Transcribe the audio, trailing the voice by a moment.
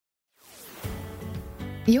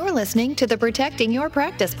You're listening to the Protecting Your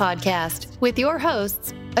Practice podcast with your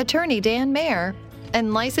hosts, Attorney Dan Mayer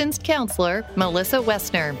and licensed counselor Melissa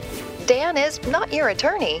Westner. Dan is not your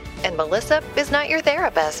attorney and Melissa is not your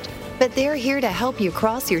therapist, but they're here to help you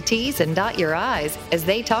cross your T's and dot your I's as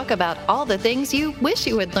they talk about all the things you wish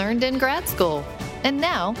you had learned in grad school. And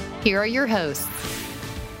now, here are your hosts.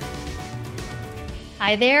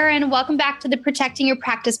 Hi there, and welcome back to the Protecting Your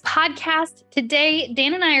Practice podcast. Today,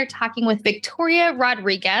 Dan and I are talking with Victoria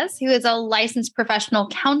Rodriguez, who is a licensed professional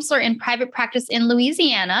counselor in private practice in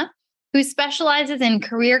Louisiana, who specializes in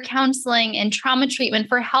career counseling and trauma treatment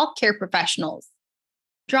for healthcare professionals.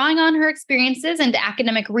 Drawing on her experiences and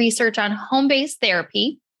academic research on home-based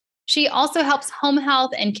therapy, she also helps home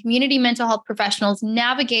health and community mental health professionals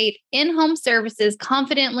navigate in-home services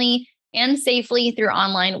confidently and safely through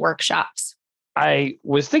online workshops. I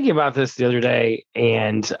was thinking about this the other day,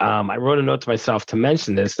 and I wrote a note to myself to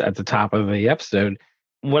mention this at the top of the episode.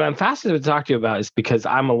 What I'm fascinated to talk to you about is because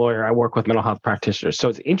I'm a lawyer, I work with mental health practitioners. So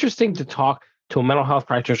it's interesting to talk to a mental health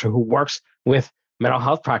practitioner who works with mental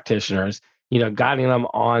health practitioners, guiding them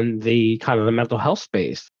on the kind of the mental health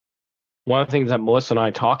space. One of the things that Melissa and I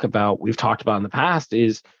we've talked about in the past,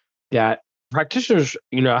 is that practitioners,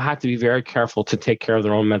 have to be very careful to take care of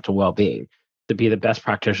their own mental well-being, to be the best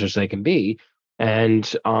practitioners they can be.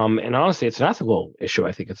 And honestly, it's an ethical issue,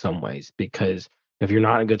 I think, in some ways, because if you're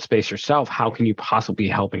not in a good space yourself, how can you possibly be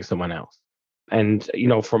helping someone else? And,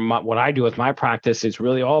 from what I do with my practice, it's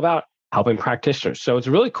really all about helping practitioners. So it's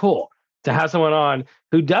really cool to have someone on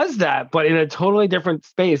who does that, but in a totally different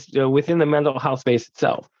space, within the mental health space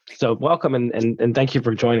itself. So welcome and thank you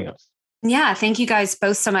for joining us. Yeah, thank you guys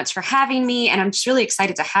both so much for having me. And I'm just really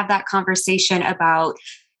excited to have that conversation about,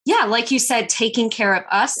 like you said, taking care of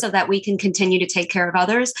us so that we can continue to take care of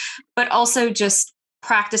others, but also just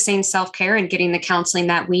practicing self-care and getting the counseling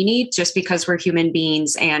that we need just because we're human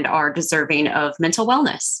beings and are deserving of mental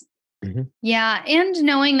wellness. Mm-hmm. Yeah. And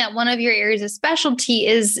knowing that one of your areas of specialty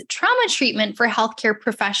is trauma treatment for healthcare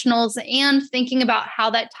professionals, and thinking about how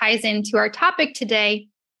that ties into our topic today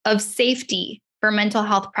of safety for mental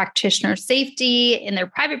health practitioners, safety in their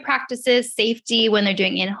private practices, safety when they're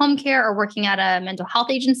doing in-home care or working at a mental health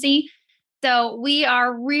agency. So we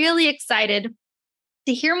are really excited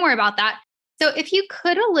to hear more about that. So if you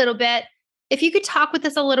could talk with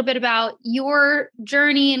us a little bit about your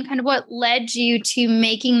journey and kind of what led you to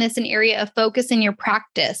making this an area of focus in your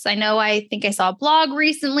practice. I think I saw a blog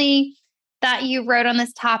recently that you wrote on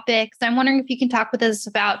this topic. So I'm wondering if you can talk with us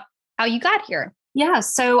about how you got here. Yeah,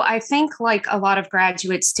 so I think like a lot of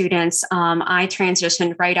graduate students, I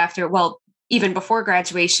transitioned right after, even before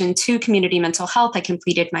graduation, to community mental health. I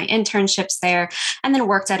completed my internships there and then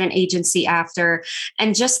worked at an agency after.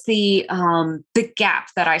 And just the gap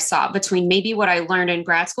that I saw between maybe what I learned in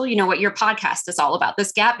grad school, what your podcast is all about,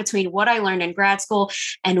 this gap between what I learned in grad school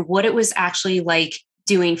and what it was actually like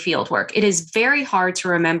doing field work. It is very hard to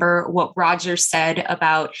remember what Roger said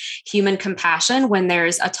about human compassion when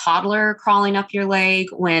there's a toddler crawling up your leg,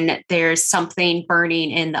 when there's something burning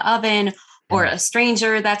in the oven, or a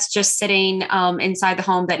stranger that's just sitting inside the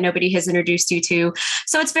home that nobody has introduced you to.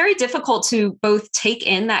 So it's very difficult to both take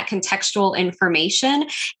in that contextual information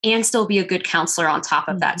and still be a good counselor on top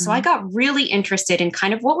of that. Mm-hmm. So I got really interested in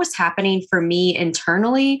kind of what was happening for me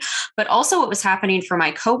internally, but also what was happening for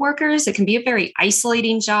my coworkers. It can be a very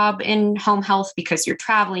isolating job in home health because you're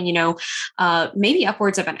traveling, maybe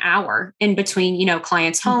upwards of an hour in between,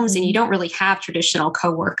 clients' homes, mm-hmm. and you don't really have traditional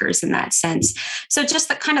coworkers in that sense. So just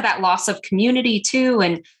that loss of community too,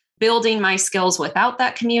 and building my skills without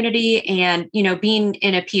that community, and being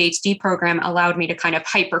in a PhD program allowed me to kind of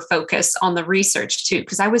hyper focus on the research too,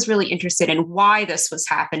 because I was really interested in why this was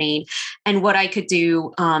happening and what I could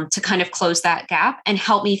do to kind of close that gap and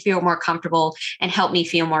help me feel more comfortable and help me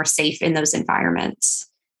feel more safe in those environments.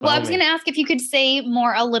 Well, I was going to ask if you could say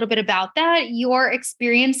a little bit about that, your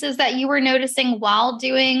experiences that you were noticing while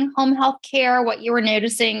doing home health care, what you were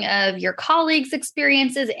noticing of your colleagues'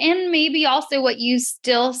 experiences, and maybe also what you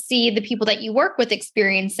still see the people that you work with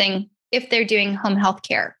experiencing if they're doing home health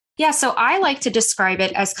care. Yeah, so I like to describe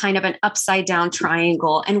it as kind of an upside down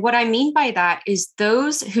triangle. And what I mean by that is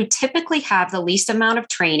those who typically have the least amount of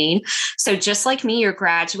training. So just like me, your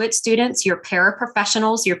graduate students, your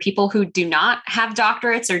paraprofessionals, your people who do not have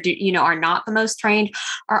doctorates or are not the most trained,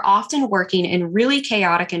 are often working in really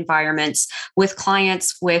chaotic environments with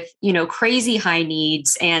clients with, crazy high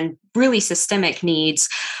needs and really systemic needs,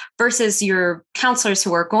 versus your counselors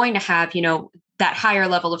who are going to have, that higher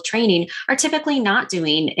level of training are typically not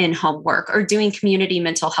doing in-home work or doing community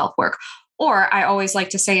mental health work. Or I always like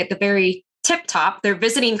to say at the very tip top. They're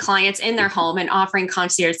visiting clients in their home and offering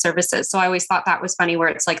concierge services. So I always thought that was funny, where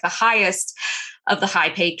it's like the highest of the high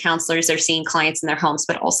paid counselors are seeing clients in their homes,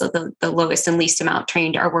 but also the lowest and least amount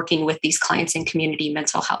trained are working with these clients in community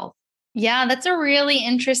mental health. Yeah, that's a really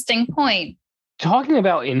interesting point. Talking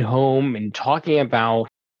about in-home and talking about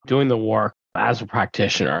doing the work as a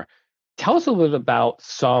practitioner, tell us a little bit about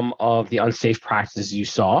some of the unsafe practices you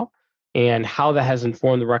saw and how that has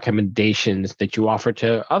informed the recommendations that you offer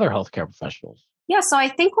to other healthcare professionals. Yeah, so I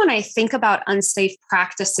think when I think about unsafe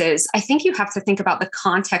practices, I think you have to think about the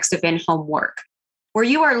context of in-home work, where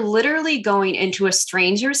you are literally going into a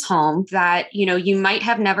stranger's home that, you might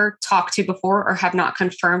have never talked to before or have not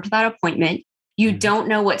confirmed that appointment. You don't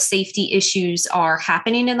know what safety issues are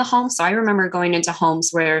happening in the home. So I remember going into homes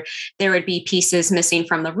where there would be pieces missing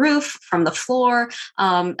from the roof, from the floor.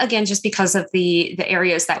 Again, just because of the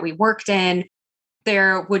areas that we worked in.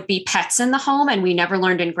 There would be pets in the home, and we never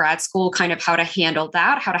learned in grad school kind of how to handle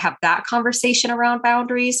that, how to have that conversation around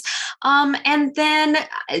boundaries. And then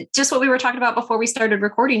just what we were talking about before we started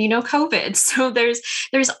recording, COVID. So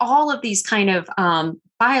there's all of these kind of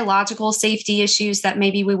biological safety issues that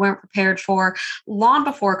maybe we weren't prepared for long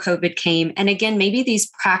before COVID came. And again, maybe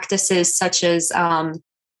these practices such as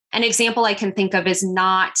an example I can think of is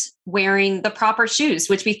not wearing the proper shoes,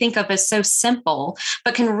 which we think of as so simple,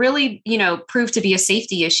 but can really, prove to be a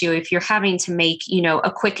safety issue if you're having to make,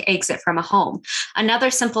 a quick exit from a home.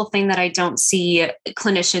 Another simple thing that I don't see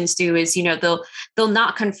clinicians do is, they'll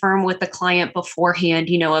not confirm with the client beforehand,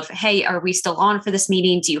 of, hey, are we still on for this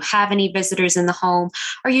meeting? Do you have any visitors in the home?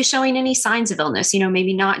 Are you showing any signs of illness?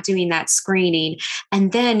 Maybe not doing that screening.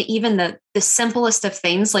 And then even the simplest of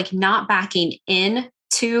things, like not backing in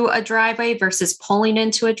to a driveway versus pulling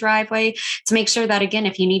into a driveway, to make sure that, again,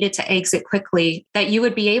 if you needed to exit quickly, that you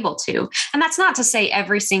would be able to. And that's not to say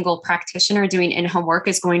every single practitioner doing in-home work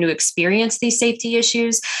is going to experience these safety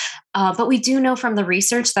issues. But we do know from the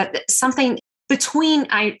research that something between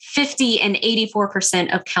 50 and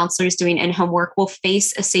 84% of counselors doing in-home work will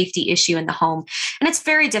face a safety issue in the home. And it's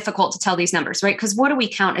very difficult to tell these numbers, right? Because what do we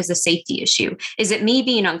count as a safety issue? Is it me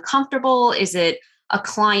being uncomfortable? Is it a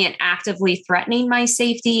client actively threatening my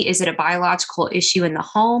safety? Is it a biological issue in the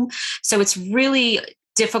home? So it's really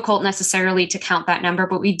difficult necessarily to count that number,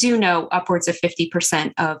 but we do know upwards of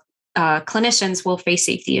 50% of clinicians will face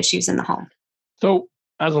safety issues in the home. So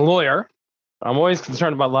as a lawyer, I'm always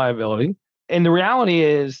concerned about liability. And the reality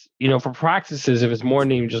is, for practices, if it's more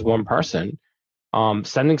than even just one person,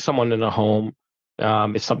 sending someone in a home,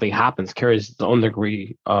 if something happens, carries its own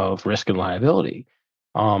degree of risk and liability.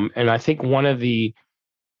 And I think one of the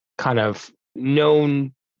kind of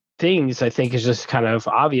known things I think is just kind of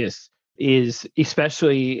obvious is,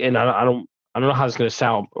 especially, and I don't know how it's going to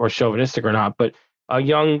sound or chauvinistic or not, but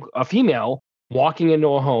a female walking into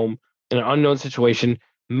a home in an unknown situation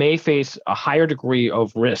may face a higher degree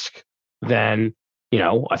of risk than, a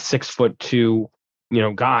 6'2",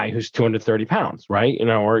 guy who's 230 pounds, right?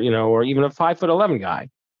 Or even a 5'11" guy.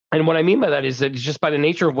 And what I mean by that is that it's just by the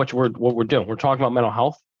nature of what we're doing. We're talking about mental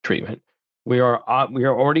health treatment. We are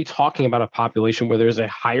already talking about a population where there's a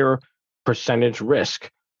higher percentage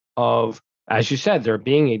risk of, as you said, there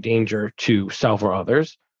being a danger to self or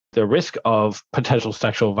others, the risk of potential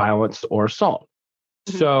sexual violence or assault.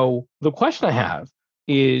 Mm-hmm. So the question I have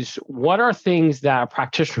is, what are things that a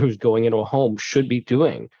practitioner who's going into a home should be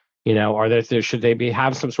doing? Should they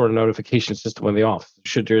have some sort of notification system in the office?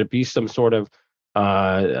 Should there be some sort of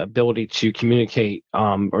ability to communicate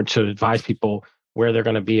or to advise people where they're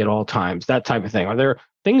going to be at all times, that type of thing? Are there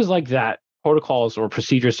things like that, protocols or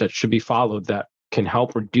procedures that should be followed that can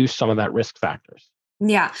help reduce some of that risk factors?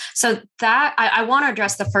 Yeah. So that I want to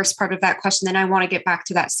address the first part of that question. Then I want to get back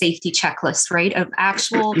to that safety checklist, right? Of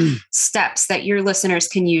actual steps that your listeners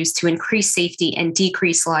can use to increase safety and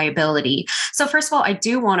decrease liability. So first of all, I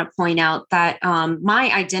do want to point out that my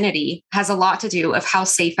identity has a lot to do of how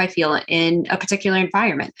safe I feel in a particular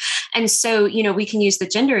environment. And so, we can use the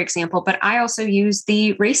gender example, but I also use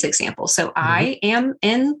the race example. So I am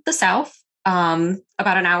in the South,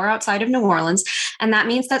 about an hour outside of New Orleans. And that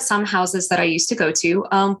means that some houses that I used to go to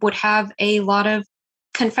would have a lot of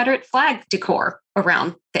Confederate flag decor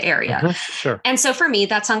around the area. Sure. And so for me,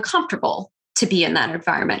 that's uncomfortable to be in that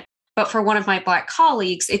environment. But for one of my Black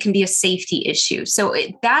colleagues, it can be a safety issue. So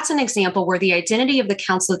that's an example where the identity of the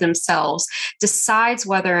counselor themselves decides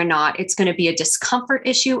whether or not it's going to be a discomfort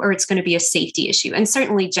issue or it's going to be a safety issue. And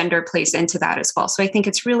certainly gender plays into that as well. So I think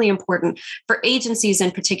it's really important for agencies in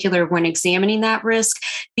particular, when examining that risk,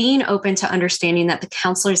 being open to understanding that the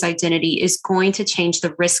counselor's identity is going to change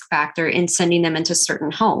the risk factor in sending them into certain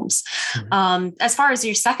homes. Mm-hmm. As far as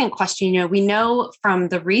your second question, we know from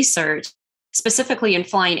the research specifically in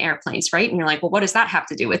flying airplanes, right? And you're like, well, what does that have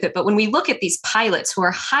to do with it? But when we look at these pilots who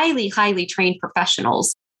are highly, highly trained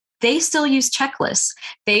professionals, they still use checklists.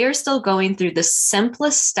 They are still going through the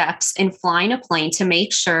simplest steps in flying a plane to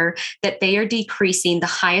make sure that they are decreasing the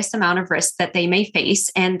highest amount of risk that they may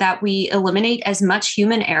face and that we eliminate as much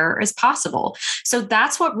human error as possible. So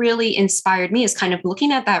that's what really inspired me, is kind of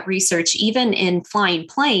looking at that research, even in flying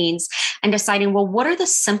planes, and deciding, well, what are the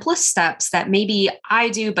simplest steps that maybe I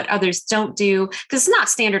do, but others don't do? Because it's not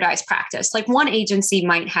standardized practice. Like one agency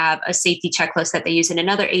might have a safety checklist that they use and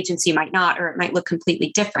another agency might not, or it might look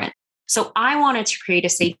completely different. So I wanted to create a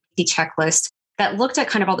safety checklist that looked at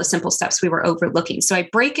kind of all the simple steps we were overlooking. So I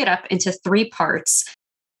break it up into 3 parts.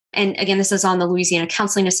 And again, this is on the Louisiana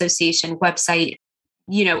Counseling Association website,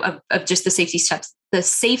 of just the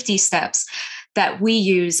safety steps that we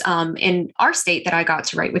use in our state that I got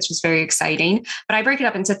to write, which was very exciting. But I break it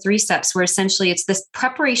up into 3 steps where essentially it's this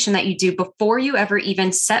preparation that you do before you ever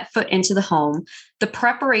even set foot into the home, the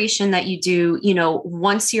preparation that you do,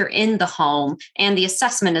 once you're in the home, and the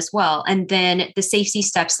assessment as well, and then the safety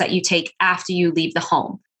steps that you take after you leave the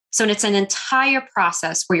home. So it's an entire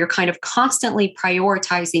process where you're kind of constantly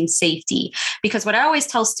prioritizing safety. Because what I always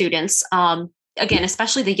tell students, again,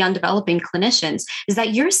 especially the young developing clinicians, is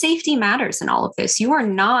that your safety matters in all of this. You are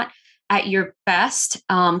not at your best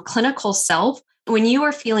clinical self when you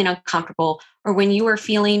are feeling uncomfortable or when you are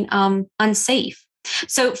feeling unsafe.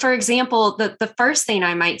 So, for example, the first thing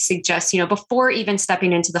I might suggest, before even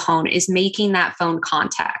stepping into the home, is making that phone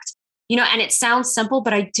contact. And it sounds simple,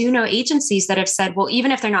 but I do know agencies that have said, well,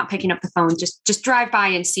 even if they're not picking up the phone, just drive by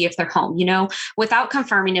and see if they're home, without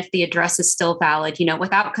confirming if the address is still valid,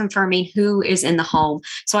 without confirming who is in the home.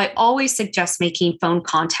 So I always suggest making phone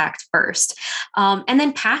contact first. And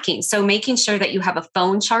then packing. So making sure that you have a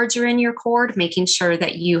phone charger in your cord, making sure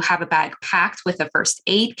that you have a bag packed with a first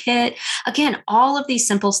aid kit. Again, all of these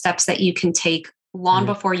simple steps that you can take long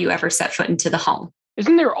before you ever set foot into the home.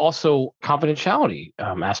 Isn't there also confidentiality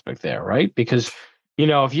aspect there, right? Because,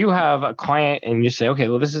 if you have a client and you say, okay,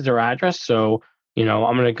 well, this is their address, so, I'm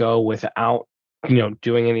going to go without,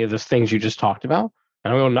 doing any of those things you just talked about.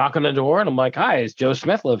 And I'm going to knock on the door and I'm like, hi, does Joe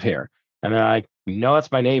Smith live here? And they're like, no,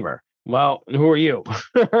 that's my neighbor. Well, who are you?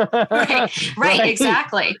 Right,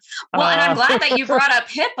 exactly. Well, and I'm glad that you brought up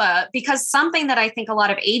HIPAA, because something that I think a lot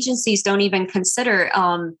of agencies don't even consider,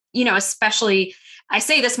 especially, I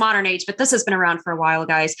say this modern age, but this has been around for a while,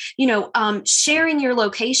 guys, sharing your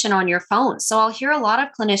location on your phone. So I'll hear a lot of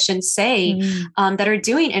clinicians say that are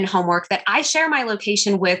doing in-home work that I share my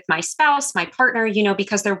location with my spouse, my partner,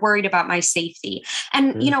 because they're worried about my safety.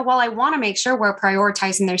 And, while I want to make sure we're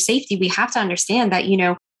prioritizing their safety, we have to understand that,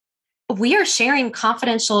 we are sharing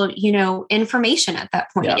confidential, information at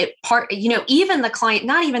that point. Yeah. Even the client,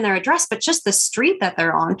 not even their address, but just the street that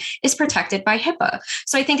they're on is protected by HIPAA.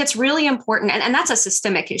 So I think it's really important. And that's a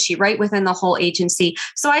systemic issue, right, within the whole agency.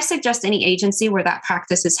 So I suggest any agency where that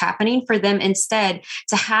practice is happening, for them instead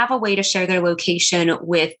to have a way to share their location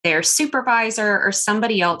with their supervisor or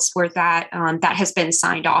somebody else where that has been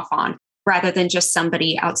signed off on, rather than just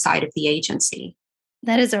somebody outside of the agency.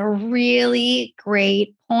 That is a really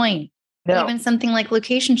great point. Now, even something like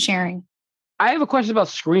location sharing. I have a question about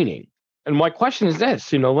screening. And my question is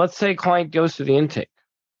this, let's say a client goes to the intake,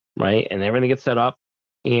 right? And everything gets set up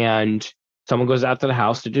and someone goes out to the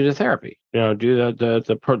house to do the therapy, do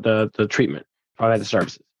the treatment, provide the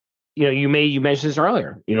services. You mentioned this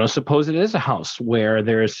earlier, suppose it is a house where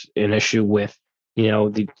there's an issue with,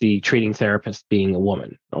 the treating therapist being a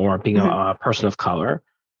woman or being a person of color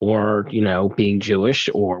or, being Jewish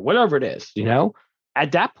or whatever it is,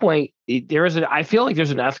 At that point, I feel like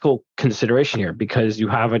there's an ethical consideration here, because you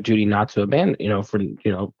have a duty not to abandon, for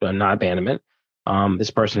not abandonment.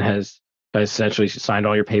 This person has essentially signed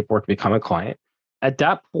all your paperwork to become a client. At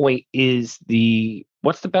that point,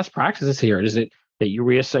 what's the best practices here? Is it that you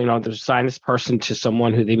assign this person to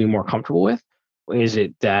someone who they'd be more comfortable with? Is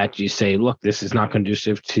it that you say, look, this is not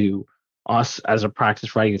conducive to us as a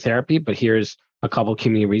practice providing therapy, but here's a couple of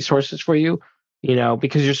community resources for you?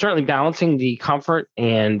 Because you're certainly balancing the comfort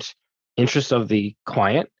and interest of the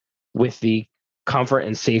client with the comfort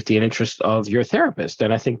and safety and interest of your therapist.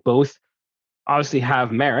 And I think both obviously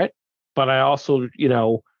have merit, but I also, I'm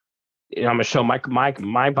going to show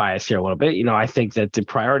my bias here a little bit. I think that the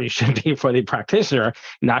priority should be for the practitioner,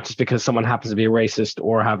 not just because someone happens to be a racist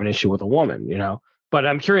or have an issue with a woman, But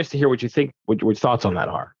I'm curious to hear what you think, what your thoughts on that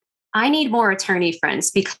are. I need more attorney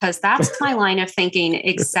friends, because that's my line of thinking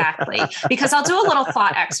exactly. Because I'll do a little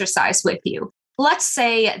thought exercise with you. let's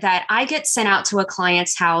say that I get sent out to a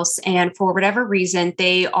client's house and for whatever reason,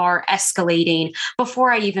 they are escalating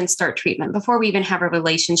before I even start treatment, before we even have a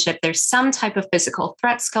relationship. There's some type of physical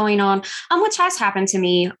threats going on, which has happened to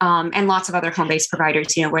me and lots of other home-based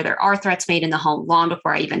providers, where there are threats made in the home long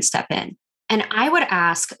before I even step in. And I would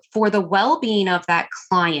ask for the well-being of that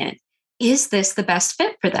client. Is this the best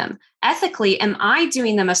fit for them? Ethically, am I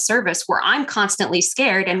doing them a service where I'm constantly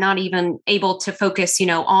scared and not even able to focus,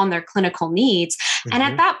 on their clinical needs? Mm-hmm. And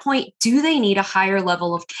at that point, do they need a higher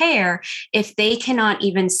level of care if they cannot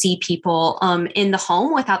even see people in the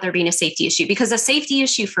home without there being a safety issue? Because a safety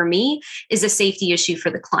issue for me is a safety issue for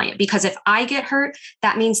the client. Because if I get hurt,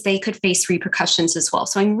 that means they could face repercussions as well.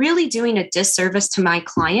 So I'm really doing a disservice to my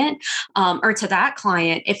client or to that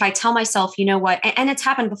client if I tell myself, you know what, and it's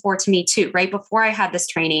happened before to me too, right? Before I had this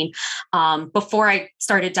training, before I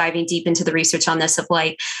started diving deep into the research on this of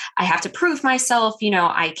like, I have to prove myself,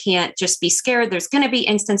 I can't just be scared. There's going to be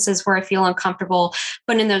instances where I feel uncomfortable.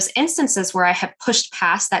 But in those instances where I have pushed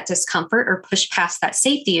past that discomfort or pushed past that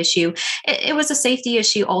safety issue, it was a safety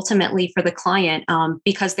issue ultimately for the client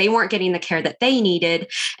because they weren't getting the care that they needed.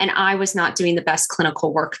 And I was not doing the best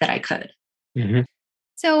clinical work that I could. Mm-hmm.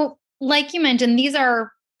 So like you mentioned, these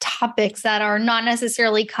are topics that are not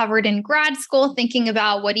necessarily covered in grad school, thinking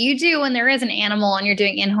about what do you do when there is an animal and you're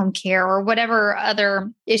doing in-home care or whatever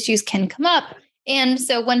other issues can come up. And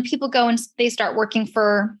so when people go and they start working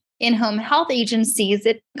for in-home health agencies,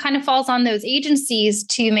 it kind of falls on those agencies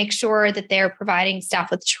to make sure that they're providing staff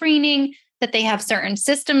with training, that they have certain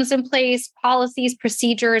systems in place, policies,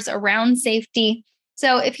 procedures around safety.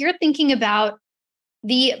 So if you're thinking about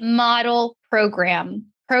the model programs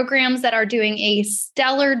that are doing a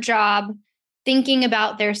stellar job thinking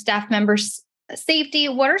about their staff members' safety,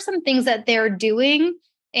 what are some things that they're doing?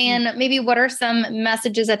 And maybe what are some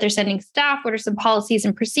messages that they're sending staff? What are some policies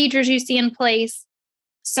and procedures you see in place?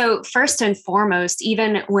 So first and foremost,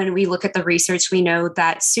 even when we look at the research, we know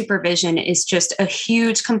that supervision is just a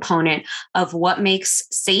huge component of what makes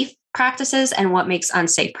safe practices and what makes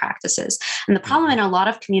unsafe practices. And the problem in a lot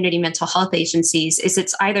of community mental health agencies is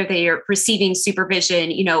it's either they are receiving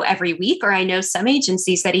supervision, every week, or I know some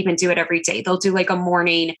agencies that even do it every day. They'll do like a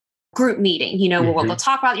morning group meeting, where they'll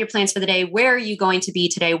talk about your plans for the day. Where are you going to be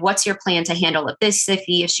today? What's your plan to handle if this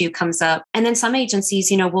safety issue comes up? And then some agencies,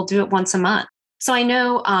 will do it once a month. So I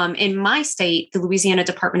know in my state, the Louisiana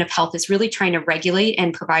Department of Health is really trying to regulate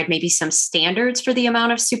and provide maybe some standards for the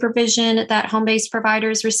amount of supervision that home-based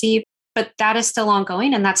providers receive, but that is still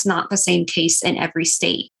ongoing, and that's not the same case in every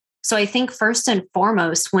state. So I think first and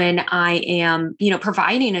foremost, when I am,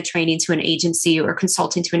 providing a training to an agency or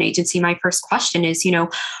consulting to an agency, my first question is,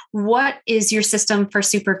 what is your system for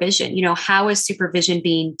supervision? How is supervision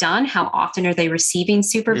being done? How often are they receiving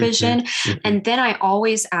supervision? Mm-hmm. And then I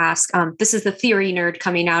always ask, this is the theory nerd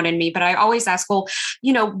coming out in me, but I always ask, well,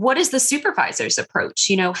 what is the supervisor's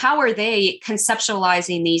approach? How are they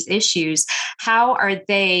conceptualizing these issues? How are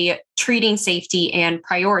they treating safety and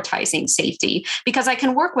prioritizing safety? Because I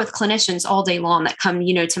can work with clinicians all day long that come,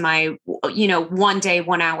 to my, 1 day,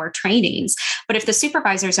 1 hour trainings. But if the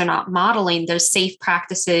supervisors are not modeling those safe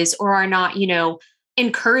practices or are not,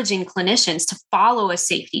 encouraging clinicians to follow a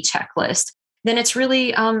safety checklist, then it's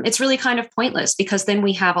really kind of pointless, because then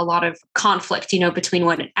we have a lot of conflict, between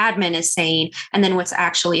what an admin is saying and then what's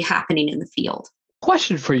actually happening in the field.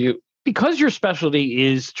 Question for you. Because your specialty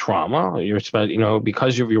is trauma,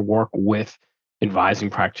 because of your work with advising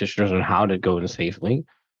practitioners on how to go in safely,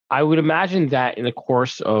 I would imagine that in the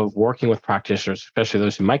course of working with practitioners, especially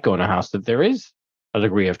those who might go in a house, that there is a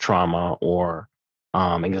degree of trauma or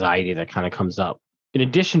anxiety that kind of comes up. In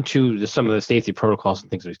addition to some of the safety protocols and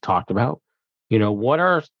things we've talked about, what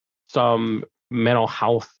are some mental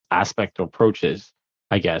health aspect approaches,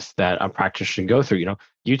 I guess, that a practitioner can go through?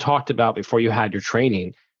 You talked about before you had your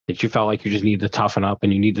training that you felt like you just needed to toughen up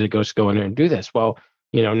and you needed to go in there and do this. Well,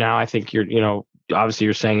 now I think you're, obviously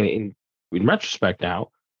you're saying in retrospect now,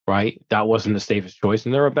 right, that wasn't the safest choice,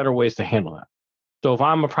 and there are better ways to handle that. So if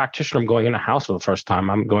I'm a practitioner, I'm going in a house for the first time,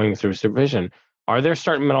 I'm going through supervision. Are there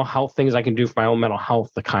certain mental health things I can do for my own mental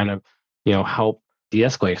health to kind of, help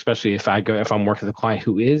de-escalate, especially if I'm working with a client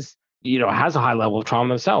who is, has a high level of trauma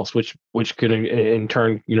themselves, which could in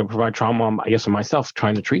turn, provide trauma, I guess, on myself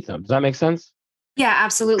trying to treat them. Does that make sense? Yeah,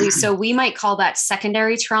 absolutely. So we might call that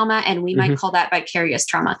secondary trauma and we might call that vicarious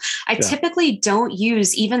trauma. I typically don't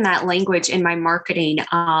use even that language in my marketing.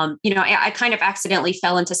 I kind of accidentally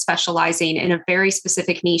fell into specializing in a very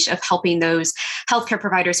specific niche of helping those healthcare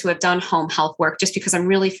providers who have done home health work, just because I'm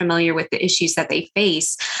really familiar with the issues that they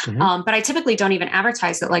face. But I typically don't even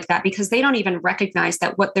advertise it like that because they don't even recognize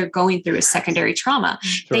that what they're going through is secondary trauma.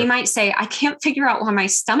 Sure. They might say, I can't figure out why my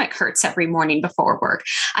stomach hurts every morning before work.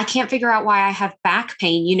 I can't figure out why I have back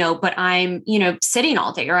pain, but I'm, sitting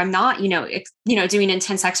all day, or I'm not, doing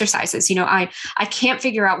intense exercises. I can't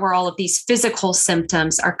figure out where all of these physical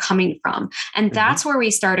symptoms are coming from. And that's where we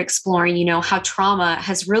start exploring, how trauma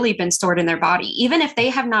has really been stored in their body, even if they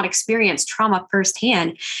have not experienced trauma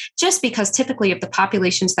firsthand, just because typically of the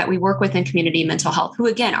populations that we work with in community mental health, who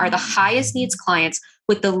again are the highest needs clients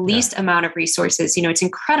with the least amount of resources, it's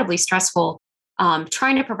incredibly stressful.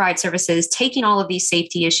 Trying to provide services, taking all of these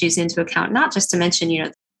safety issues into account, not just to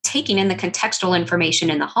mention, taking in the contextual information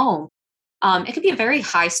in the home. It could be a very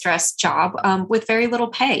high stress job with very little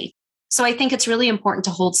pay. So I think it's really important to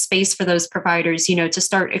hold space for those providers, to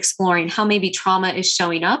start exploring how maybe trauma is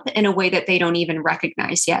showing up in a way that they don't even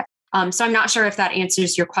recognize yet. So I'm not sure if that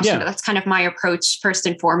answers your question, but that's kind of my approach first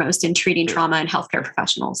and foremost in treating trauma in healthcare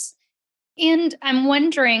professionals. And I'm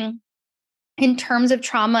wondering, in terms of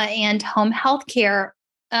trauma and home health care,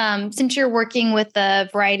 since you're working with a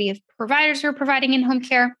variety of providers who are providing in-home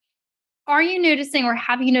care, are you noticing or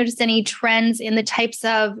have you noticed any trends in the types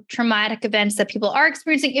of traumatic events that people are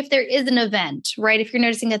experiencing if there is an event, right? If you're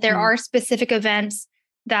noticing that there are specific events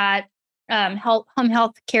that home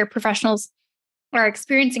health care professionals are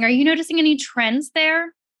experiencing, are you noticing any trends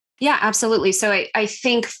there? Yeah, absolutely. So I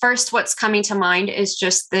think first what's coming to mind is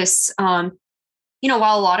just this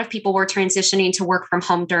while a lot of people were transitioning to work from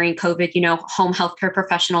home during COVID, home healthcare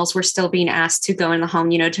professionals were still being asked to go in the home,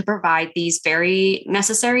 to provide these very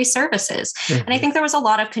necessary services. And I think there was a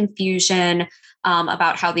lot of confusion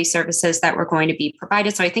about how these services that were going to be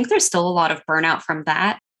provided. So I think there's still a lot of burnout from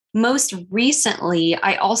that. Most recently,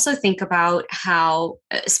 I also think about how,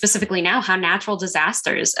 specifically now, how natural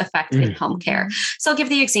disasters affect in-home care. So I'll give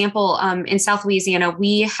the example, in South Louisiana,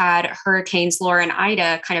 we had hurricanes Laura and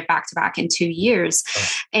Ida kind of back to back in 2 years.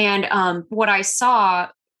 And what I saw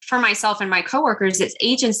for myself and my coworkers, it's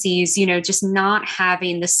agencies, just not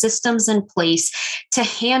having the systems in place to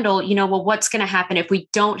handle, what's going to happen if we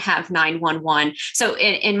don't have 911. So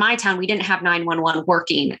in my town, we didn't have 911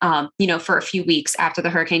 working, for a few weeks after the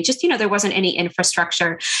hurricane, just, there wasn't any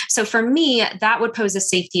infrastructure. So for me, that would pose a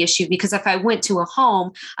safety issue because if I went to a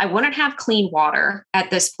home, I wouldn't have clean water at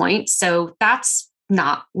this point. So that's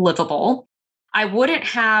not livable. I wouldn't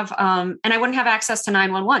have, and I wouldn't have access to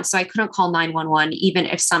 911. So I couldn't call 911, even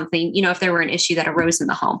if something, if there were an issue that arose in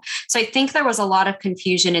the home. So I think there was a lot of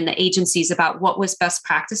confusion in the agencies about what was best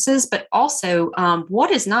practices, but also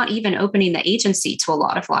what is not even opening the agency to a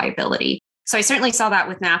lot of liability. So I certainly saw that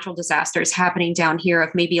with natural disasters happening down here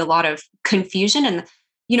of maybe a lot of confusion. And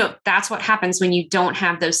that's what happens when you don't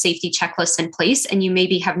have those safety checklists in place and you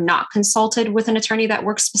maybe have not consulted with an attorney that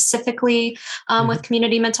works specifically with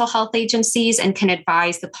community mental health agencies and can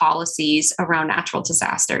advise the policies around natural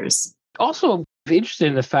disasters. Also, I'm interested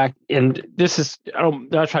in the fact, and this is, I'm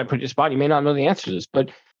not trying to put you on the spot, you may not know the answer to this, but,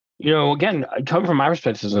 again, coming from my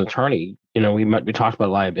perspective as an attorney, we talked about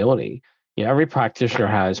liability. Every practitioner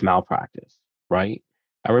has malpractice, right?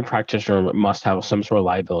 Every practitioner must have some sort of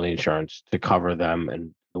liability insurance to cover them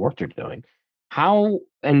and the work they're doing. How,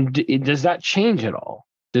 and does that change at all?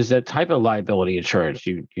 Does that type of liability insurance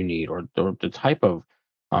you need or the type of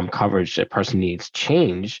coverage that person needs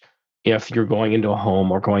change if you're going into a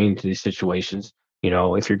home or going into these situations?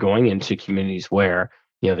 If you're going into communities where,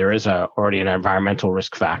 there is already an environmental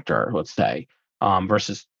risk factor, let's say,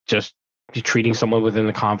 versus just treating someone within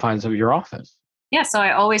the confines of your office. Yeah. So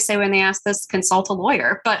I always say when they ask this, consult a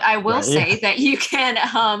lawyer, but I will say that you can,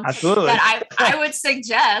 absolutely. that I would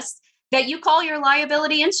suggest that you call your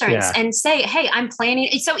liability insurance and say, hey, I'm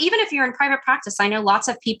planning. So even if you're in private practice, I know lots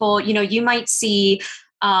of people, you might see,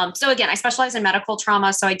 so again, I specialize in medical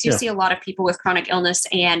trauma. So I do see a lot of people with chronic illness.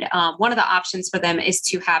 And one of the options for them is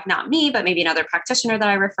to have not me, but maybe another practitioner that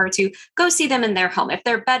I refer to, go see them in their home. If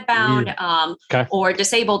they're bedbound or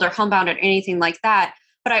disabled or homebound or anything like that.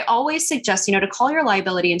 But I always suggest, to call your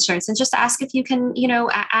liability insurance and just ask if you can,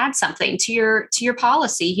 add something to your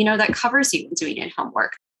policy, that covers you in doing in-home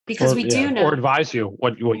work. Because we do know, or advise you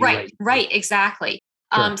what you right, exactly.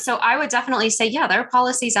 Sure. So I would definitely say, there are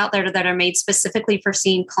policies out there that are made specifically for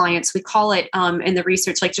seeing clients. We call it in the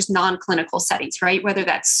research, like just non-clinical settings, right? Whether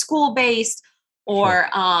that's school-based or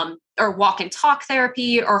or walk and talk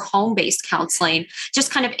therapy or home-based counseling,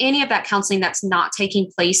 just kind of any of that counseling that's not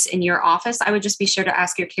taking place in your office, I would just be sure to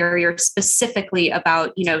ask your carrier specifically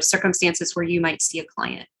about, circumstances where you might see a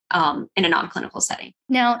client in a non-clinical setting.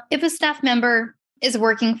 Now, if a staff member is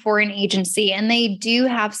working for an agency and they do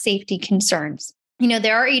have safety concerns,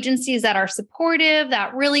 there are agencies that are supportive,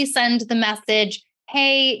 that really send the message,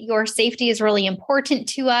 hey, your safety is really important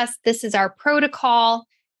to us. This is our protocol.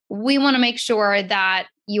 We want to make sure that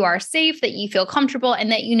you are safe, that you feel comfortable,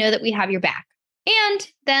 and that you know that we have your back. And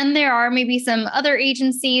then there are maybe some other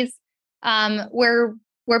agencies where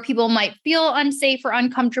people might feel unsafe or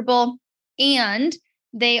uncomfortable, and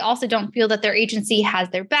they also don't feel that their agency has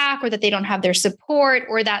their back, or that they don't have their support,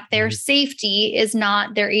 or that their safety is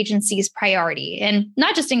not their agency's priority. And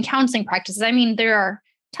not just in counseling practices. I mean, there are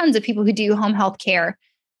tons of people who do home health care.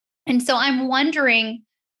 And so I'm wondering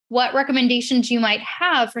what recommendations you might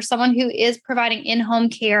have for someone who is providing in-home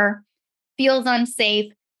care, feels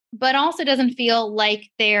unsafe, but also doesn't feel like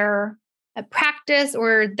their practice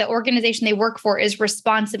or the organization they work for is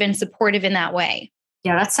responsive and supportive in that way.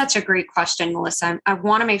 Yeah, that's such a great question, Melissa. I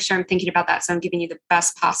want to make sure I'm thinking about that, so I'm giving you the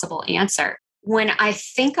best possible answer. When I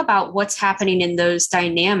think about what's happening in those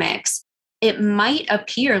dynamics, it might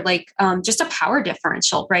appear like just a power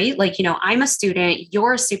differential, right? Like, I'm a student,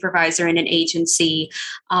 you're a supervisor in an agency,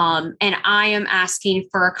 and I am asking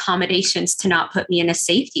for accommodations to not put me in a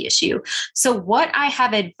safety issue. So what I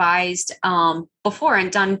have advised before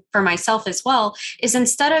and done for myself as well is,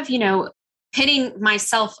 instead of, pitting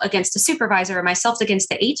myself against a supervisor or myself against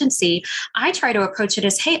the agency, I try to approach it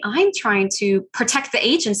as, hey, I'm trying to protect the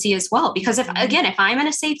agency as well. Because if I'm in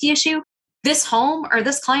a safety issue, this home or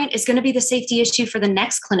this client is going to be the safety issue for the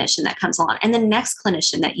next clinician that comes along and the next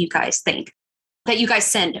clinician that you guys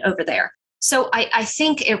send over there. So I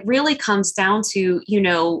think it really comes down to,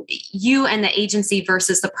 you and the agency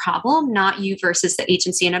versus the problem, not you versus the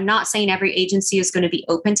agency. And I'm not saying every agency is going to be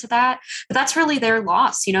open to that, but that's really their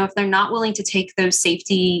loss. If they're not willing to take those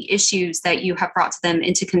safety issues that you have brought to them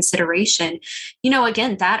into consideration,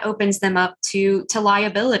 again, that opens them up to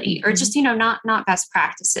liability or just, not best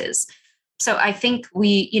practices. So I think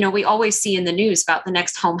we always see in the news about the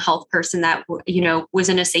next home health person that, was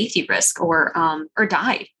in a safety risk or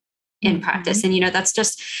died in practice. And, that's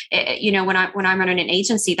just, when I'm running an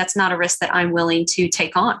agency, that's not a risk that I'm willing to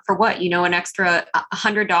take on for what, an extra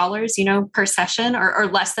 $100, per session or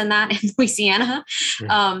less than that in Louisiana.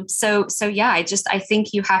 So yeah, I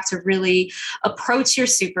think you have to really approach your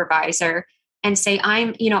supervisor and say,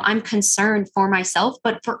 I'm concerned for myself,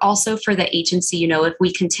 but also for the agency, if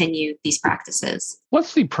we continue these practices.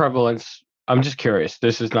 What's the prevalence? I'm just curious.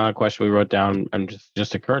 This is not a question we wrote down and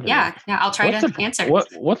just occurred to me. Yeah, I'll try to answer.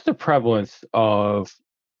 What's the prevalence of,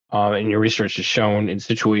 in your research has shown, in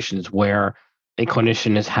situations where a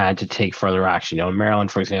clinician has had to take further action? In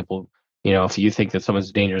Maryland, for example, if you think that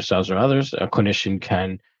someone's dangerous to us or others, a clinician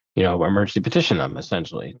can, emergency petition them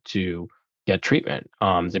essentially to get treatment,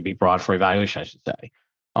 to be brought for evaluation, I should say.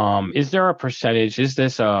 Is there a percentage? Is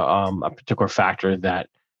this a particular factor that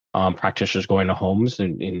practitioners going to homes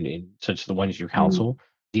in such as the ones you counsel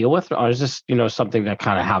deal with, or is this something that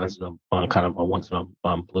kind of happens on kind of a once in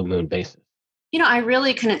a blue moon basis? I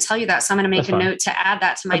really couldn't tell you that, so I'm going to make a note to add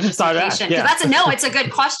that to my dissertation, because it's a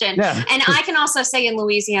good question. Yeah. And I can also say in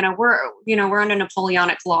Louisiana, we're under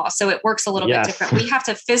Napoleonic law, so it works a little bit different. We have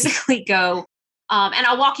to physically go. And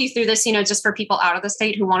I'll walk you through this, just for people out of the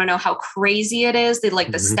state who want to know how crazy it is,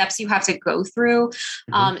 the steps you have to go through.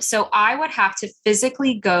 So I would have to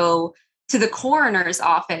physically go to the coroner's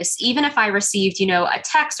office, even if I received, a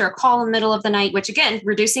text or a call in the middle of the night, which again,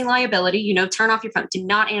 reducing liability, turn off your phone, do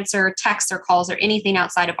not answer texts or calls or anything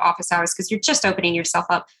outside of office hours, because you're just opening yourself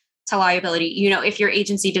up to liability, if your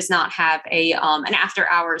agency does not have an after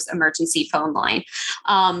hours emergency phone line.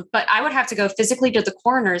 But I would have to go physically to the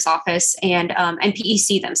coroner's office and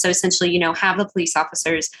PEC them. So essentially, have the police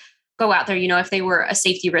officers go out there, if they were a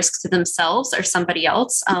safety risk to themselves or somebody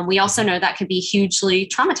else. We also know that can be hugely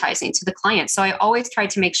traumatizing to the client. So I always tried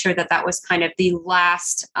to make sure that was kind of the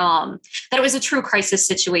last, that it was a true crisis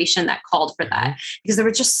situation that called for that, because there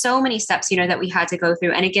were just so many steps, that we had to go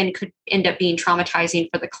through. And again, could end up being traumatizing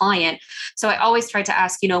for the client. So I always tried to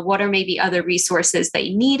ask, what are maybe other resources they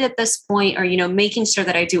need at this point, or, making sure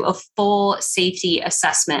that I do a full safety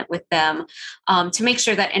assessment with them to make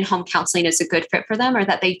sure that in-home counseling is a good fit for them, or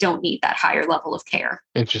that they don't need that higher level of care.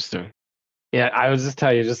 Interesting. Yeah, I was just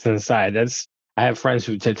tell you, just an aside, I have friends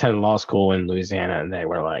who attended law school in Louisiana, and they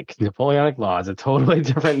were like, Napoleonic law is a totally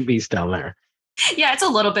different beast down there. Yeah, it's a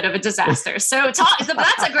little bit of a disaster. So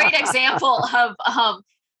that's a great example of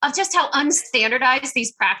of just how unstandardized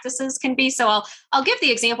these practices can be. So I'll give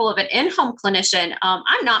the example of an in-home clinician.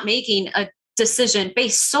 I'm not making a decision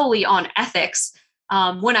based solely on ethics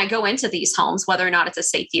when I go into these homes, whether or not it's a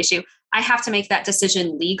safety issue. I have to make that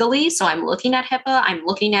decision legally. So I'm looking at HIPAA, I'm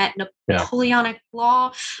looking at Napoleonic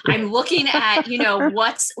law, I'm looking at,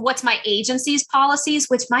 what's my agency's policies,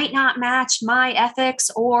 which might not match my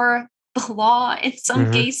ethics or the law in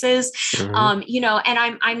some cases. And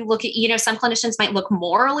I'm looking, some clinicians might look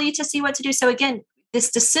morally to see what to do. So again,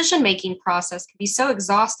 this decision-making process can be so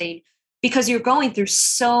exhausting because you're going through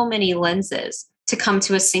so many lenses to come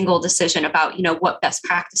to a single decision about, what best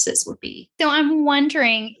practices would be. So I'm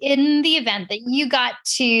wondering, in the event that you got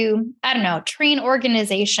to, train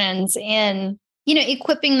organizations in,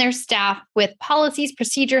 equipping their staff with policies,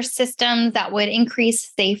 procedures, systems that would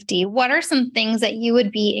increase safety, what are some things that you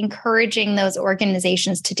would be encouraging those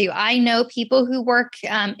organizations to do? I know people who work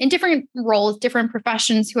in different roles, different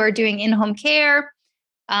professions who are doing in-home care.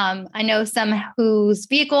 I know some whose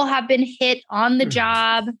vehicle have been hit on the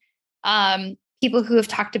job. People who have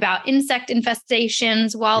talked about insect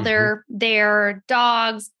infestations while they're there,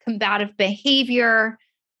 dogs, combative behavior,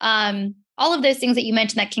 all of those things that you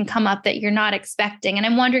mentioned that can come up that you're not expecting. And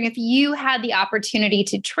I'm wondering if you had the opportunity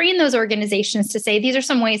to train those organizations to say, these are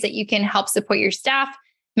some ways that you can help support your staff,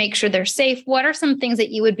 make sure they're safe. What are some things that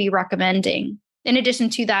you would be recommending in addition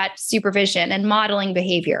to that supervision and modeling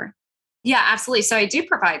behavior? Yeah, absolutely. So I do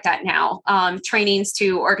provide that now, trainings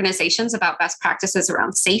to organizations about best practices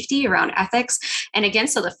around safety, around ethics. And again,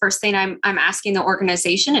 so the first thing I'm asking the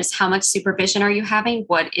organization is how much supervision are you having?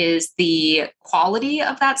 What is the quality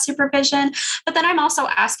of that supervision? But then I'm also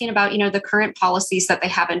asking about, the current policies that they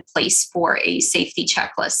have in place for a safety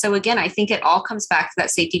checklist. So again, I think it all comes back to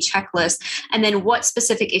that safety checklist and then what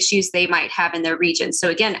specific issues they might have in their region. So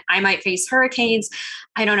again, I might face hurricanes.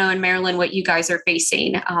 I don't know in Maryland what you guys are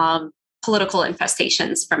facing. Political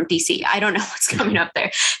infestations from DC. I don't know what's coming up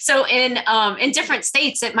there. So in different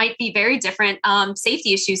states, it might be very different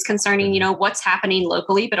safety issues concerning, what's happening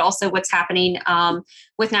locally, but also what's happening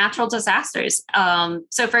with natural disasters.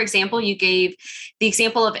 So for example, you gave the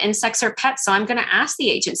example of insects or pets. So I'm going to ask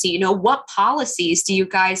the agency, what policies do you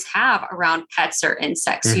guys have around pets or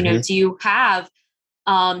insects? Do you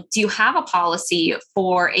have a policy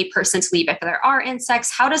for a person to leave if there are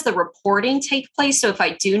insects? How does the reporting take place? So if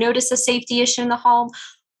I do notice a safety issue in the home,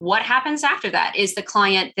 what happens after that? Is the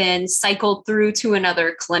client then cycled through to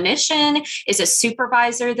another clinician? Is a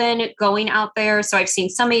supervisor then going out there? So I've seen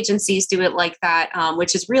some agencies do it like that,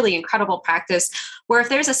 which is really incredible practice, where if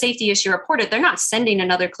there's a safety issue reported, they're not sending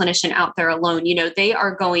another clinician out there alone. They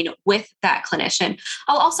are going with that clinician.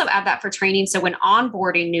 I'll also add that for training. So when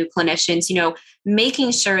onboarding new clinicians,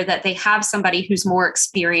 making sure that they have somebody who's more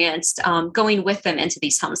experienced going with them into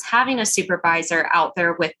these homes, having a supervisor out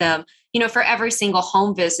there with them, for every single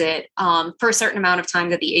home visit for a certain amount of time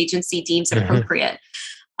that the agency deems appropriate.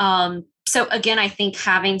 So again, I think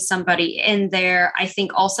having somebody in there, I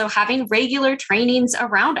think also having regular trainings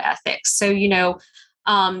around ethics. So,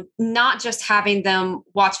 not just having them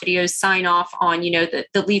watch videos, sign off on,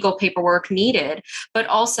 the legal paperwork needed, but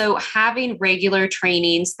also having regular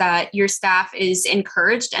trainings that your staff is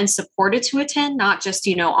encouraged and supported to attend, not just,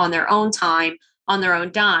 on their own time, on their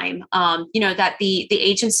own dime, that the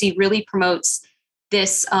agency really promotes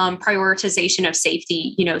this prioritization of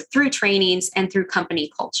safety, through trainings and through company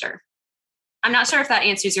culture. I'm not sure if that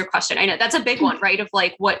answers your question. I know that's a big one, right? Of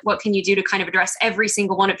like, what can you do to kind of address every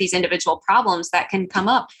single one of these individual problems that can come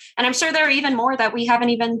up? And I'm sure there are even more that we haven't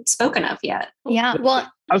even spoken of yet. Yeah.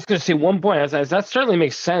 Well, I was going to say one point, as that certainly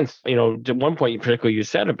makes sense. To one point, particularly you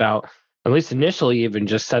said about, at least initially, even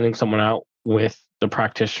just sending someone out with the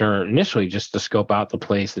practitioner initially just to scope out the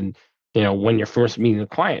place and, when you're first meeting the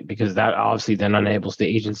client, because that obviously then enables the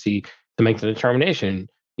agency to make the determination,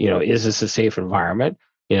 is this a safe environment?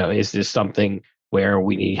 Is this something where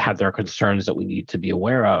have there concerns that we need to be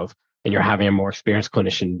aware of? And you're having a more experienced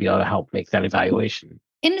clinician be able to help make that evaluation.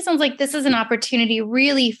 And it sounds like this is an opportunity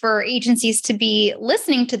really for agencies to be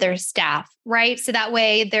listening to their staff, right? So that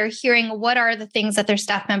way they're hearing what are the things that their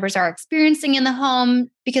staff members are experiencing in the home,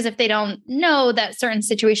 because if they don't know that certain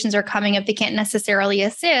situations are coming up, they can't necessarily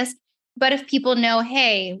assist. But if people know,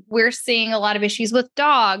 hey, we're seeing a lot of issues with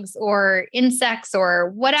dogs or insects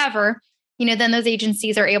or whatever, then those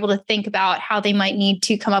agencies are able to think about how they might need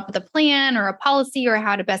to come up with a plan or a policy or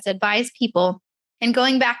how to best advise people. And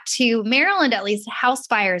going back to Maryland, at least, house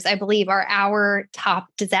fires, I believe, are our top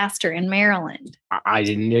disaster in Maryland. I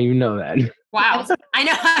didn't even know that. Wow. I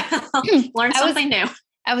know. Learned something new.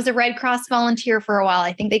 I was a Red Cross volunteer for a while.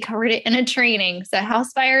 I think they covered it in a training. So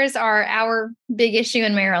house fires are our big issue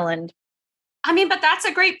in Maryland. I mean, but that's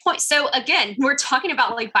a great point. So again, we're talking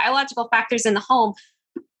about like biological factors in the home.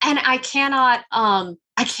 And I cannot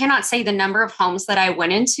say the number of homes that I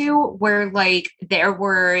went into where like there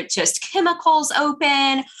were just chemicals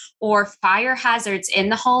open or fire hazards in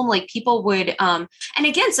the home. Like people would, and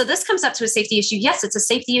again, so this comes up to a safety issue. Yes, it's a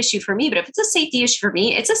safety issue for me, but if it's a safety issue for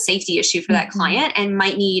me, it's a safety issue for that client and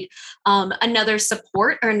might need another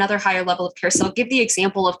support or another higher level of care. So I'll give the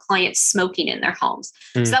example of clients smoking in their homes.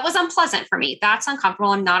 So that was unpleasant for me. That's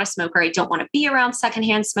uncomfortable. I'm not a smoker. I don't want to be around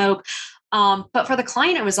secondhand smoke. But for the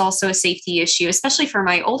client, it was also a safety issue, especially for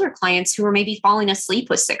my older clients who were maybe falling asleep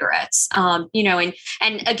with cigarettes. And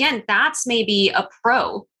again, that's maybe a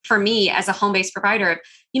pro for me as a home-based provider.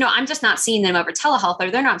 I'm just not seeing them over telehealth, or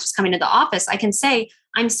they're not just coming to the office. I can say,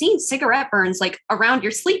 I'm seeing cigarette burns like around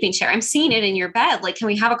your sleeping chair. I'm seeing it in your bed. Like, can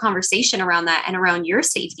we have a conversation around that and around your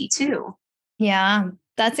safety too? Yeah,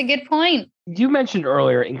 that's a good point. You mentioned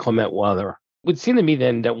earlier inclement weather. It would seem to me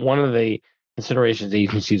then that one of the considerations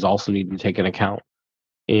agencies also need to take into account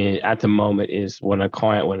at the moment is when a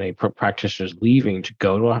practitioner is leaving to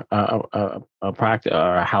go to a practice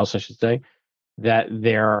or a house, I should say, that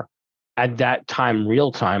they're at that time,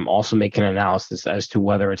 real time, also making an analysis as to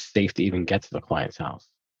whether it's safe to even get to the client's house.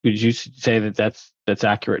 Would you say that that's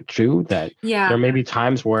accurate too? That there may be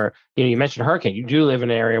times where, you mentioned hurricane. You do live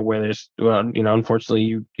in an area where there's,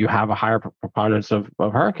 unfortunately, you have a higher preponderance of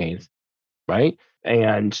hurricanes, right?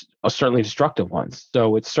 And certainly destructive ones.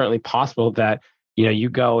 So it's certainly possible that, you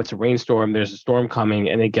go, it's a rainstorm, there's a storm coming,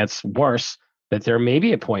 and it gets worse, that there may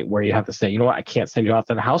be a point where you have to say, you know what, I can't send you out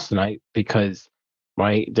to the house tonight because,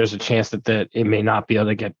 right, there's a chance that it may not be able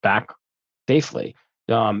to get back safely.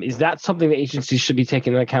 Is that something that agencies should be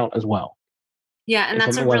taking into account as well? Yeah, and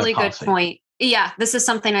that's a really good point. Yeah, this is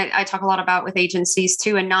something I talk a lot about with agencies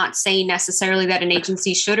too, and not saying necessarily that an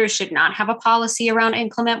agency should or should not have a policy around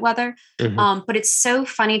inclement weather. But it's so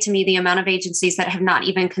funny to me, the amount of agencies that have not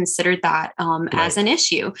even considered that as an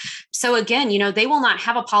issue. So again, they will not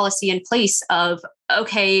have a policy in place of,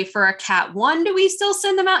 okay, for a Cat 1, do we still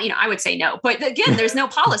send them out? I would say no, but again, there's no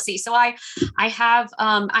policy. So I have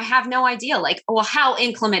no idea, like, well, how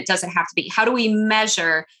inclement does it have to be? How do we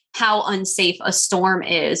measure how unsafe a storm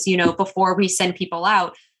is, before we send people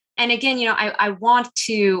out? And again, I want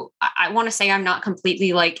to say I'm not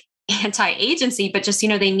completely like anti-agency, but just,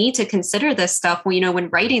 they need to consider this stuff when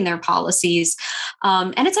writing their policies.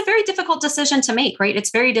 And it's a very difficult decision to make, right?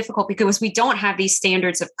 It's very difficult because we don't have these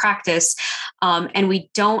standards of practice, and we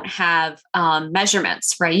don't have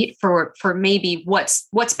measurements, right? For maybe what's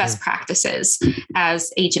best practices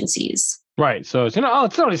as agencies. Right. So it's,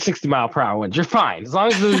 it's only 60-mile-per-hour winds. You're fine. As long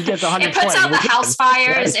as it gets 120. It puts out the house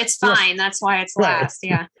fires. Right. It's fine. That's why it's last.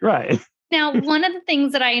 Yeah. Right. Now, one of the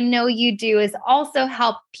things that I know you do is also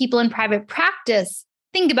help people in private practice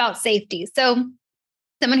think about safety. So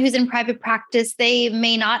someone who's in private practice, they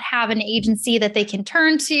may not have an agency that they can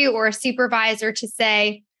turn to or a supervisor to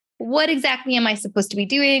say, what exactly am I supposed to be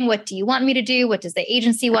doing? What do you want me to do? What does the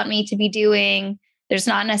agency want me to be doing? There's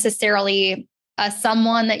not necessarily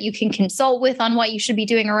someone that you can consult with on what you should be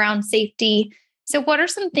doing around safety. So what are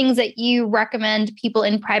some things that you recommend people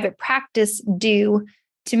in private practice do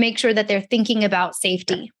to make sure that they're thinking about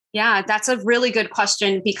safety? Yeah, that's a really good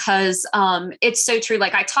question because it's so true.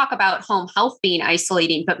 Like I talk about home health being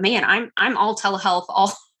isolating, but man, I'm all telehealth,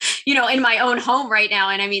 all in my own home right now.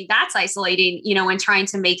 And I mean, that's isolating, when trying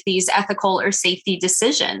to make these ethical or safety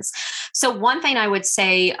decisions. So one thing I would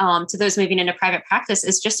say to those moving into private practice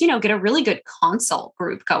is just, get a really good consult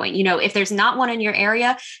group going. If there's not one in your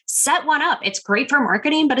area, set one up. It's great for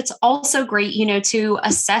marketing, but it's also great, to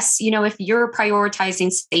assess, if you're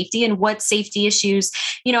prioritizing safety and what safety issues,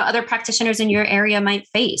 other practitioners in your area might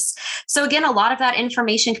face. So again, a lot of that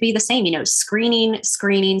information could be the same, screening,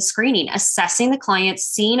 assessing the client,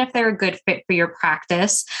 seeing if they're a good fit for your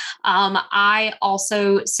practice. I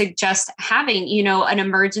also suggest having, an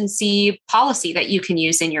emergency policy that you can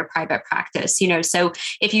use in your private practice. So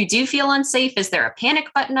if you do feel unsafe, is there a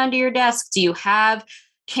panic button under your desk? Do you have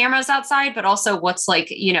cameras outside? But also what's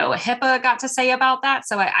HIPAA got to say about that?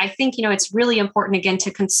 So I think, it's really important, again,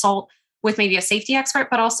 to consult with maybe a safety expert,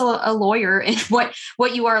 but also a lawyer in what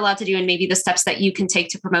you are allowed to do and maybe the steps that you can take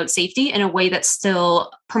to promote safety in a way that's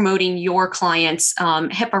still promoting your clients'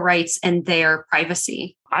 HIPAA rights and their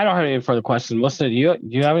privacy. I don't have any further questions. Melissa, do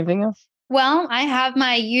you have anything else? Well, I have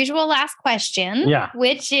my usual last question,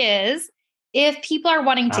 which is, if people are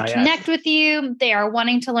wanting to connect with you, they are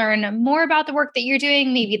wanting to learn more about the work that you're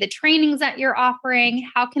doing, maybe the trainings that you're offering,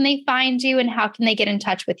 how can they find you and how can they get in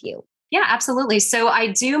touch with you? Yeah, absolutely. So I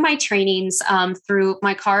do my trainings through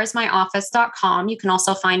mycarismyoffice.com. You can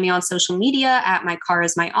also find me on social media at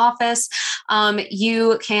mycarismyoffice.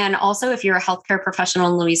 You can also, if you're a healthcare professional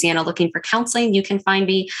in Louisiana looking for counseling, you can find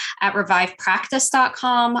me at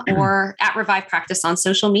revivepractice.com or at Revive Practice on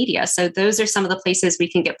social media. So those are some of the places we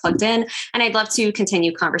can get plugged in. And I'd love to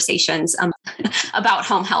continue conversations about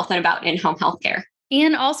home health and about in-home healthcare.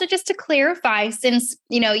 And also just to clarify, since,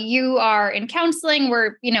 you are in counseling,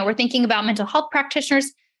 we're thinking about mental health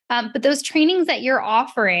practitioners, but those trainings that you're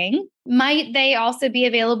offering, might they also be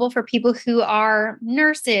available for people who are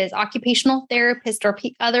nurses, occupational therapists, or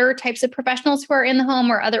other types of professionals who are in the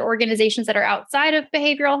home or other organizations that are outside of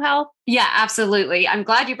behavioral health? Yeah, absolutely. I'm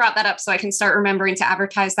glad you brought that up so I can start remembering to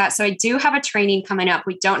advertise that. So I do have a training coming up.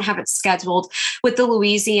 We don't have it scheduled with the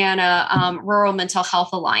Louisiana Rural Mental Health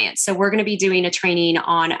Alliance. So we're going to be doing a training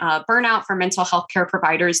on burnout for mental health care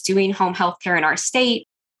providers doing home health care in our state.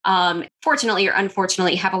 Fortunately or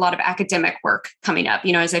unfortunately, have a lot of academic work coming up,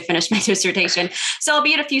 as I finish my dissertation. So I'll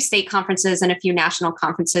be at a few state conferences and a few national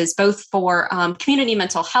conferences, both for community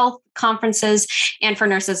mental health conferences and for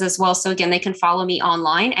nurses as well. So again, they can follow me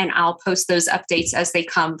online and I'll post those updates as they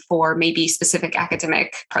come for maybe specific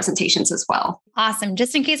academic presentations as well. Awesome.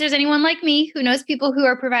 Just in case there's anyone like me who knows people who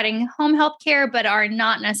are providing home health care, but are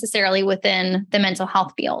not necessarily within the mental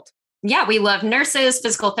health field. Yeah, we love nurses,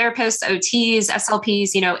 physical therapists, OTs,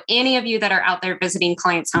 SLPs, any of you that are out there visiting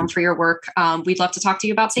clients' home for your work. We'd love to talk to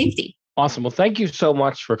you about safety. Awesome. Well, thank you so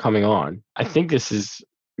much for coming on. I think this is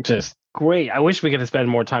just great. I wish we could spend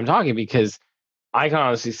more time talking because I can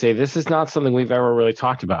honestly say this is not something we've ever really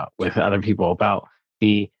talked about with other people about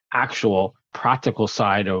the actual practical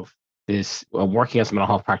side of this working as a mental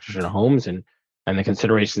health practitioner in homes and the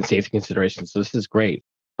safety considerations. So this is great.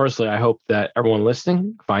 Personally, I hope that everyone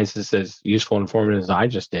listening finds this as useful and informative as I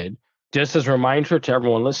just did. Just as a reminder to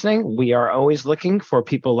everyone listening, we are always looking for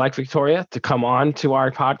people like Victoria to come on to our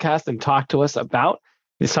podcast and talk to us about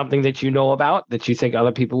something that you know about that you think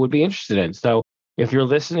other people would be interested in. So if you're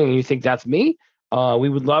listening and you think that's me, we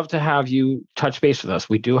would love to have you touch base with us.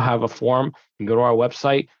 We do have a form. You can go to our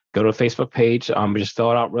website, go to a Facebook page, just fill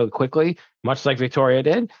it out really quickly, much like Victoria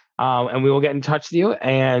did. And we will get in touch with you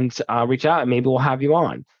and reach out and maybe we'll have you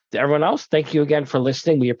on. To everyone else, thank you again for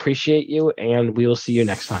listening. We appreciate you and we will see you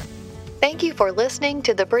next time. Thank you for listening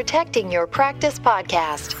to the Protecting Your Practice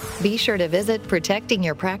podcast. Be sure to visit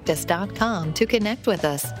protectingyourpractice.com to connect with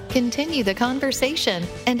us, continue the conversation,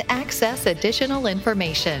 and access additional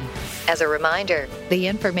information. As a reminder, the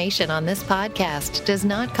information on this podcast does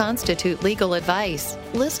not constitute legal advice.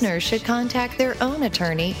 Listeners should contact their own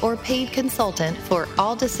attorney or paid consultant for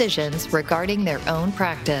all decisions regarding their own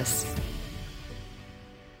practice.